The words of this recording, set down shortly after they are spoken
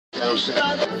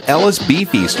Ellis B.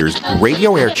 Feaster's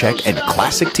Radio Aircheck and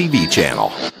Classic TV channel.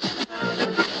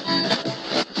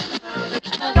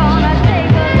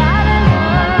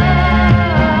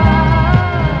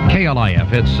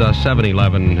 KLIF, it's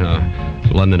 711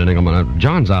 London and Engleman.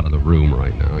 John's out of the room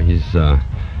right now.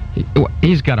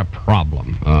 He's got a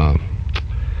problem.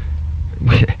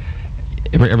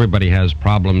 Everybody has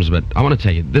problems, but I want to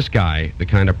tell you, this guy, the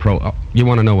kind of you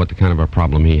want to know what the kind of a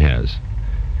problem he has.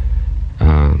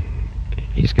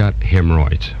 He's got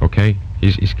hemorrhoids, okay?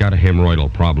 He's got a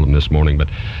hemorrhoidal problem this morning, but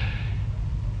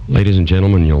ladies and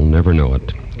gentlemen, you'll never know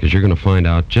it, because you're going to find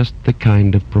out just the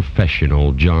kind of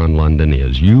professional John London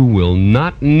is. You will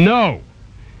not know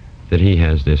that he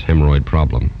has this hemorrhoid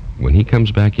problem. When he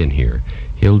comes back in here,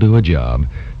 he'll do a job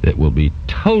that will be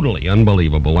totally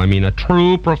unbelievable. I mean, a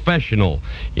true professional.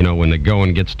 You know, when the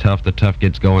going gets tough, the tough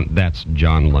gets going. That's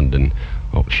John London.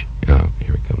 Oh,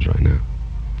 here he comes right now.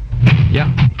 Yeah.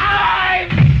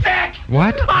 I'm sick!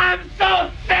 What? I'm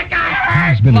so sick, I hurt!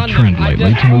 There's been a trend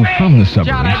lately to move from the suburbs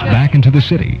back into the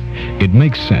city. It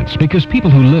makes sense because people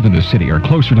who live in the city are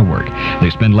closer to work. They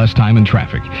spend less time in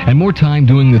traffic and more time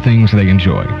doing the things they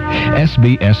enjoy.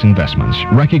 SBS Investments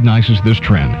recognizes this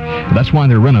trend. That's why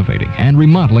they're renovating and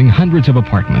remodeling hundreds of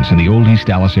apartments in the old East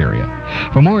Dallas area.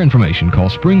 For more information, call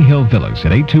Spring Hill Villas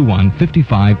at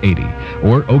 821-5580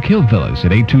 or Oak Hill Villas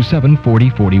at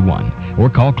 827-4041 or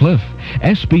call KLIF.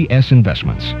 SBS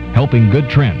Investments, helping good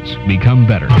trends become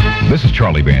better. This is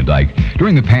Charlie Van Dyke.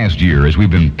 During the past year, as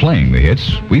we've been playing the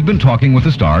hits, we've been talking with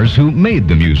the stars who made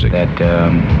the music. That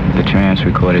the Tramps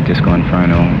recorded Disco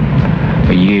Inferno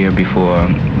a year before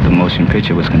the motion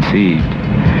picture was conceived.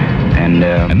 And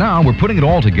now we're putting it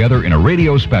all together in a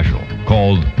radio special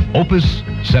called Opus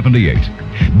 78.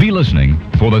 Be listening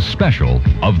for the special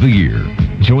of the year.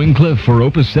 Join KLIF for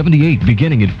Opus 78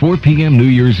 beginning at 4 p.m. New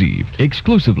Year's Eve,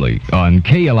 exclusively on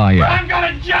KLIF. I'm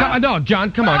gonna jump! No,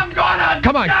 John, come on. I'm gonna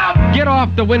Come on, jump! get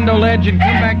off the window ledge and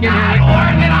come back in More here.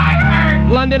 than I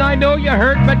hurt! London, I know you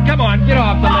hurt, but come on, get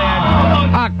off the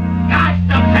ledge. That's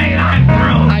the pain I'm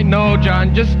through! I know,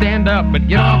 John, just stand up, but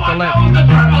get off the ledge. know the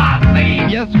trouble I've seen!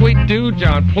 Yes, we do,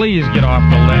 John. Please get off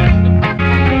the ledge.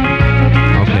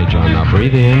 Okay, John, now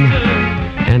breathe in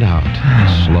and out.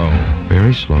 Slow,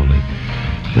 very slowly.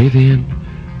 Breathe in,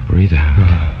 breathe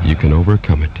out. You can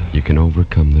overcome it. You can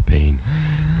overcome the pain.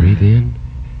 Breathe in,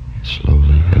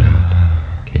 slowly and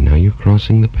out. Okay, now you're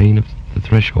crossing the pain of the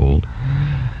threshold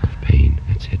of pain.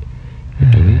 That's it.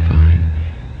 You're doing fine.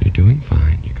 You're doing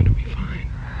fine. You're going to be fine.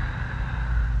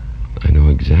 I know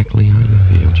exactly how you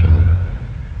feel, John.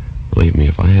 Believe me,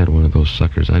 if I had one of those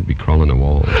suckers, I'd be crawling the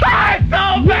walls. I'm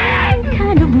so bad!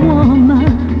 Kind of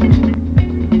woman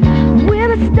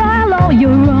with a style all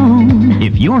your own.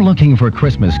 If you're looking for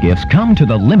Christmas gifts, come to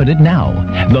The Limited now.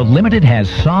 The Limited has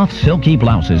soft, silky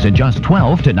blouses at just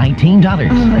 $12 to $19.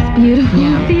 Oh, it's beautiful.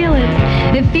 Yeah. Feel it.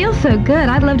 It feels so good.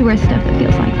 I'd love to wear stuff that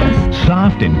feels like this.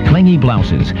 Soft and clingy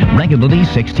blouses, regularly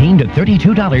 $16 to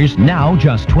 $32, now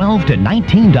just $12 to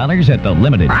 $19 at The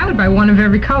Limited. I would buy one of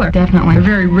every color. Definitely. They're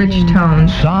very rich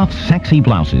tones. Soft, sexy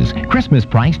blouses, Christmas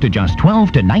priced at just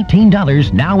 $12 to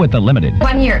 $19, now at The Limited.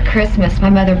 One year at Christmas, my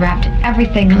mother wrapped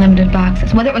everything in limited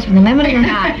boxes, whether it was from the limited or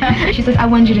not. She says, I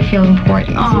want you to feel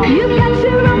important. Oh. You've got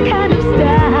your own kind of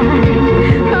style.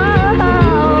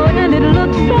 Oh, and it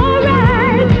looks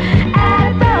alright.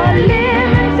 At The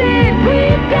Limited,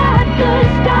 we've got the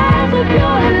styles of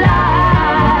your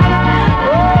life.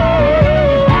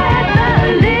 Ooh, at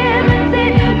The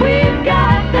Limited, we've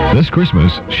got the... This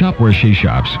Christmas, shop where she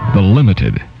shops, The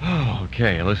Limited.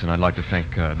 Okay, listen, I'd like to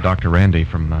thank Dr. Randy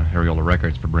from Areola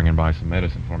Records for bringing by some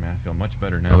medicine for me. I feel much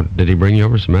better now. Oh, did he bring you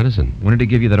over some medicine? When did he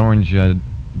give you that orange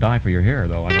dye for your hair,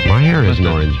 though? My hair isn't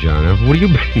orange, John. What do you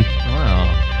bring?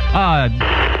 Well,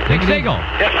 Dick Siegel.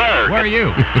 Yes, sir. Where are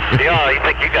you? Yeah, you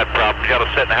think you got problems? You ought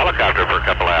to sit in a helicopter for a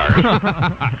couple hours.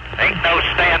 Ain't no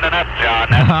standing up,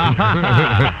 John.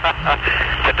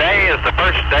 Today is the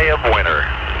first day of winter.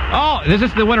 Oh, this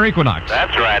is the winter equinox.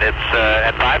 That's right. It's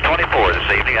at 5:24 this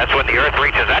evening. That's when the Earth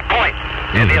reaches that point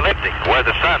in the ecliptic where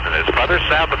the sun is further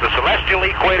south of the celestial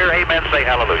equator. Amen. Say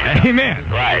hallelujah. Amen.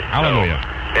 Right. Hallelujah.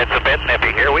 So, it's a bit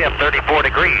nippy here. We have 34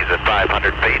 degrees at 500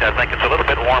 feet. I think it's a little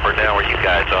bit warmer down where you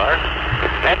guys are.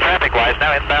 And traffic-wise,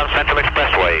 now inbound Central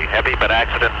Expressway. Heavy but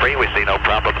accident-free. We see no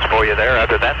problems for you there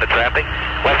other than the traffic.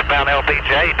 Westbound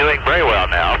LBJ doing very well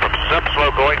now. From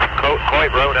sub-slow going from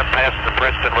Coit Road up past the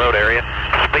Princeton Road area.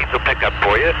 Speeds will pick up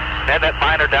for you. And that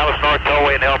minor Dallas North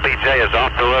Tollway and LBJ is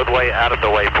off the roadway, out of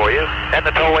the way for you. And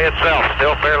the tollway itself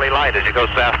still fairly light as you go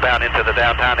southbound into the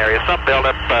downtown area. Some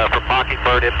build-up from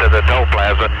Mockingbird into the toll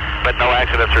plaza, but no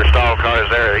accidents or stalled cars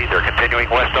there either. Continuing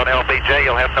west on LBJ,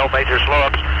 you'll have no major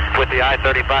slow-ups. with the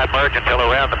I-35 merge until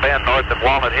around the bend north of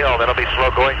Walnut Hill. That'll be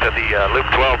slow going to the Loop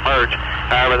 12 merge.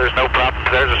 However, there's no problem.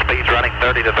 There's a speeds running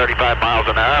 30 to 35 miles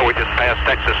an hour. We just passed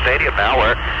Texas Stadium now.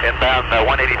 We're inbound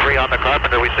 183 on the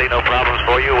Carpenter. We see no problems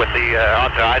for you with the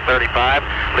onto I-35.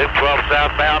 Loop 12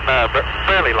 southbound,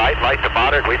 fairly light to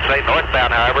moderate. We'd say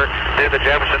northbound, however, through the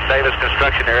Jefferson Davis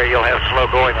construction area, you'll have slow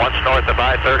going once north of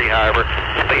I-30, however.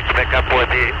 Speeds pick up for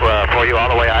you all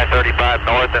the way I-35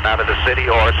 north and out of the city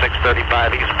or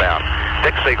 635 eastbound.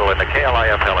 Dick Siegel in the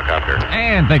KLIF helicopter.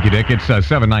 And thank you, Dick. It's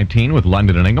 7:19 with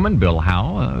London and Engelman. Bill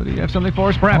Howe, do you have something for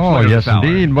us, perhaps? Oh, yes,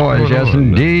 indeed, boys. Yes,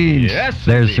 indeed. Yes,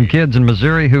 There's some kids in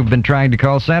Missouri who've been trying to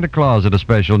call Santa Claus at a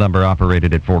special number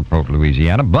operated at Fort Polk,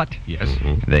 Louisiana, but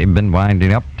they've been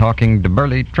winding up talking to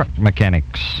burly truck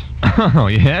mechanics. Oh,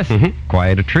 yes?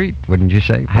 Quite a treat, wouldn't you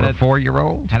say, for a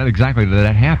 4-year-old? How exactly did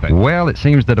that happen? Well, it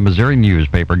seems that a Missouri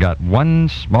newspaper got one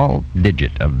small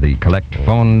digit of the collect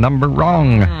phone number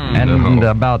wrong, and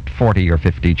about 40 or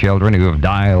 50 children who have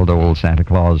dialed old Santa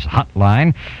Claus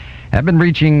hotline have been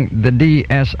reaching the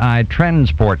DSI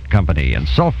Transport Company in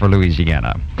Sulphur,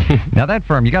 Louisiana. Now, that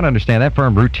firm, you got to understand, that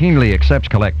firm routinely accepts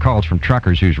collect calls from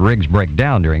truckers whose rigs break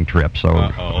down during trips, so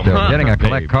getting a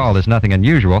collect call is nothing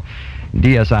unusual.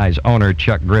 DSI's owner,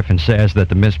 Chuck Griffin, says that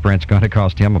the misprint's going to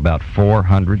cost him about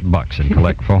 $400 in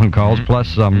collect phone calls, plus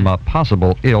some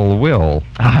possible ill will.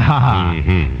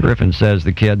 Griffin says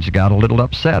the kids got a little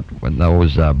upset when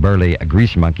those burly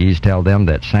grease monkeys tell them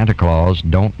that Santa Claus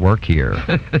don't work here.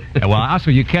 Well,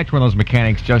 also, you catch one of those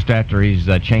mechanics just after he's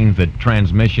changed the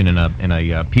transmission in a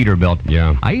Peterbilt.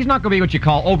 Yeah. He's not going to be what you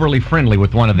call overly friendly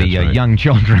with one of the young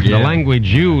children. The language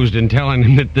used in telling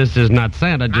him that this is not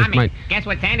Santa just might... Guess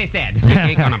what Santa said?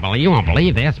 You won't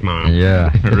believe this, Mom.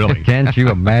 Yeah. Really. Can't you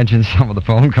imagine some of the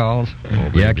phone calls?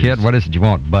 Yeah, kid, what is it you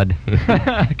want, bud?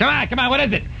 Come on, what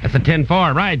is it? That's a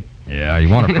 10-4, right? Yeah, you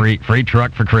want a free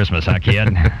truck for Christmas, huh,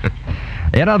 kid?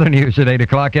 In other news at 8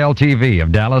 o'clock, LTV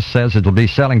of Dallas says it'll be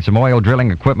selling some oil drilling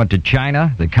equipment to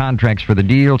China. The contracts for the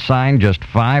deal signed just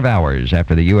 5 hours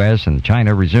after the U.S. and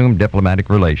China resumed diplomatic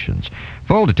relations.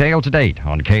 Full details at 8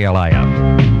 on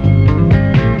KLIF.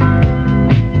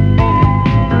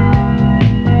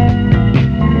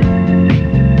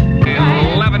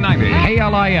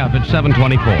 KLIF at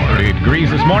 7:24. 38 degrees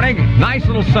this morning. Nice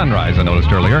little sunrise I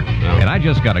noticed earlier. And I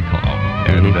just got a call.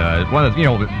 And,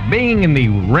 being in the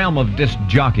realm of disc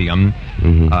jockeydom,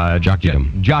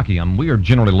 we are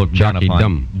generally looked down upon.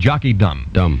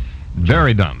 Dumb.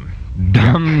 Very dumb.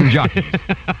 Dumb jockeys.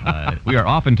 We are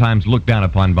oftentimes looked down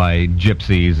upon by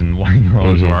gypsies and white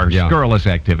girls for our scurrilous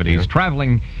activities,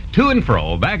 traveling to and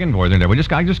fro, back and forth. And I just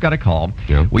got a call.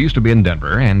 Yeah. We used to be in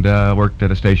Denver and worked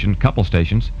at a couple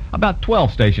stations, about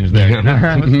 12 stations there.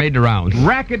 Made the rounds.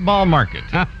 Racquetball market.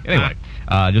 Anyway,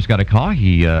 just got a call.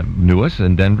 He knew us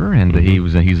in Denver, and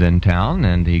he's in town,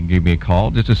 and he gave me a call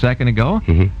just a second ago.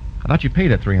 I thought you paid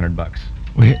that $300.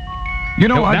 You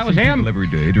know, I see people every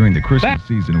day during the Christmas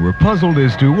season who are puzzled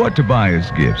as to what to buy as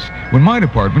gifts, when my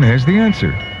department has the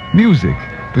answer. Music.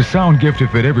 The sound gift to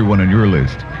fit everyone on your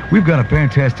list. We've got a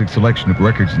fantastic selection of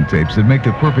records and tapes that make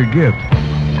the perfect gift.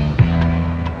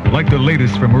 Like the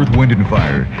latest from Earth, Wind &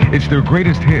 Fire. It's their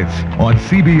greatest hits on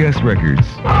CBS Records.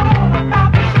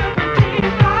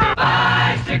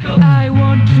 Bicycle. I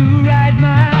want to ride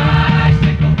my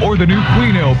bicycle. Or the new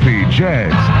Queen LP,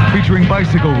 Jazz, featuring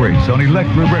Bicycle Race on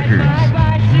Elektra Records.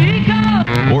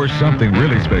 Or something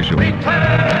really special.